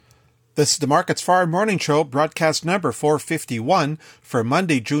This is the Markets Farm Morning Show, broadcast number 451 for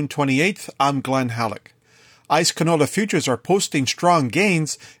Monday, June 28th. I'm Glenn Halleck. ICE canola futures are posting strong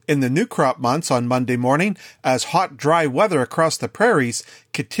gains in the new crop months on Monday morning as hot, dry weather across the prairies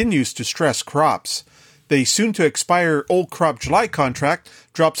continues to stress crops. The soon-to-expire old crop July contract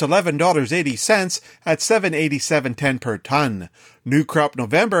drops $11.80 at $7.8710 per ton. New crop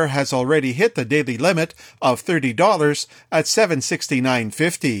November has already hit the daily limit of $30 at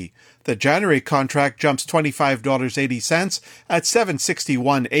 $7.6950. The January contract jumps $25.80 at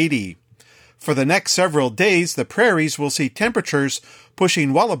 $7.6180. For the next several days, the prairies will see temperatures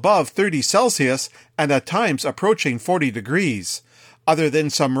pushing well above 30 Celsius and at times approaching 40 degrees. Other than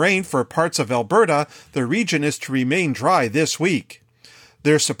some rain for parts of Alberta, the region is to remain dry this week.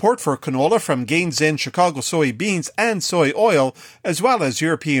 There's support for canola from gains in Chicago soybeans and soy oil, as well as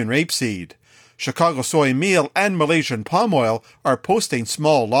European rapeseed. Chicago soy meal and Malaysian palm oil are posting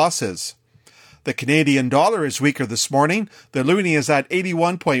small losses. The Canadian dollar is weaker this morning. The loonie is at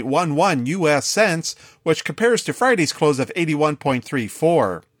 81.11 US cents, which compares to Friday's close of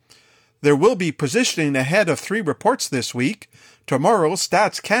 81.34. There will be positioning ahead of three reports this week. Tomorrow,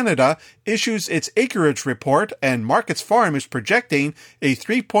 Stats Canada issues its acreage report, and Markets Farm is projecting a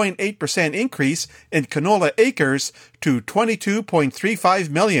 3.8% increase in canola acres to 22.35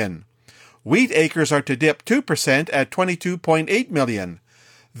 million. Wheat acres are to dip 2% at 22.8 million.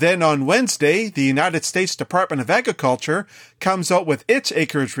 Then on Wednesday, the United States Department of Agriculture comes out with its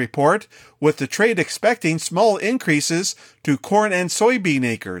acreage report, with the trade expecting small increases to corn and soybean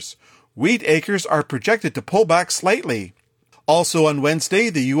acres. Wheat acres are projected to pull back slightly. Also on Wednesday,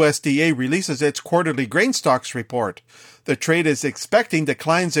 the USDA releases its quarterly grain stocks report. The trade is expecting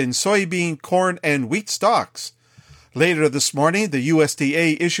declines in soybean, corn, and wheat stocks. Later this morning, the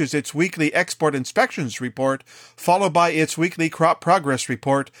USDA issues its weekly export inspections report, followed by its weekly crop progress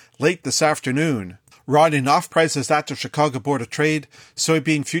report late this afternoon. Rounding off prices at the Chicago Board of Trade,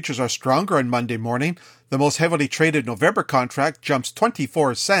 soybean futures are stronger on Monday morning. The most heavily traded November contract jumps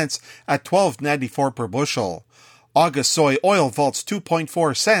 24 cents at $12.94 per bushel. August soy oil vaults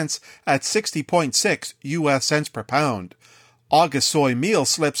 2.4 cents at 60.6 US cents per pound. August soy meal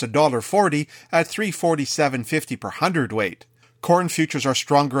slips $1.40 at $347.50 per hundredweight. Corn futures are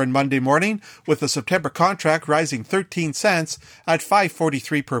stronger on Monday morning, with the September contract rising 13 cents at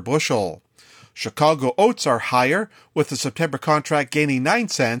 $5.43 per bushel. Chicago oats are higher, with the September contract gaining 9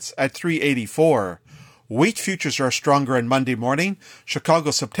 cents at $3.84. Wheat futures are stronger on Monday morning.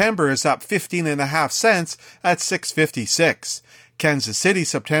 Chicago September is up 15.5 cents at $6.56. Kansas City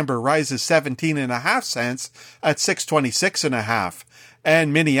September rises 17.5 cents at $6.26.5.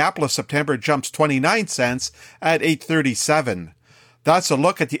 And Minneapolis September jumps 29 cents at $8.37. That's a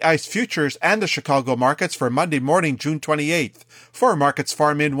look at the ICE futures and the Chicago markets for Monday morning, June 28th. For Markets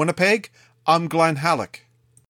Farm in Winnipeg, I'm Glenn Halleck.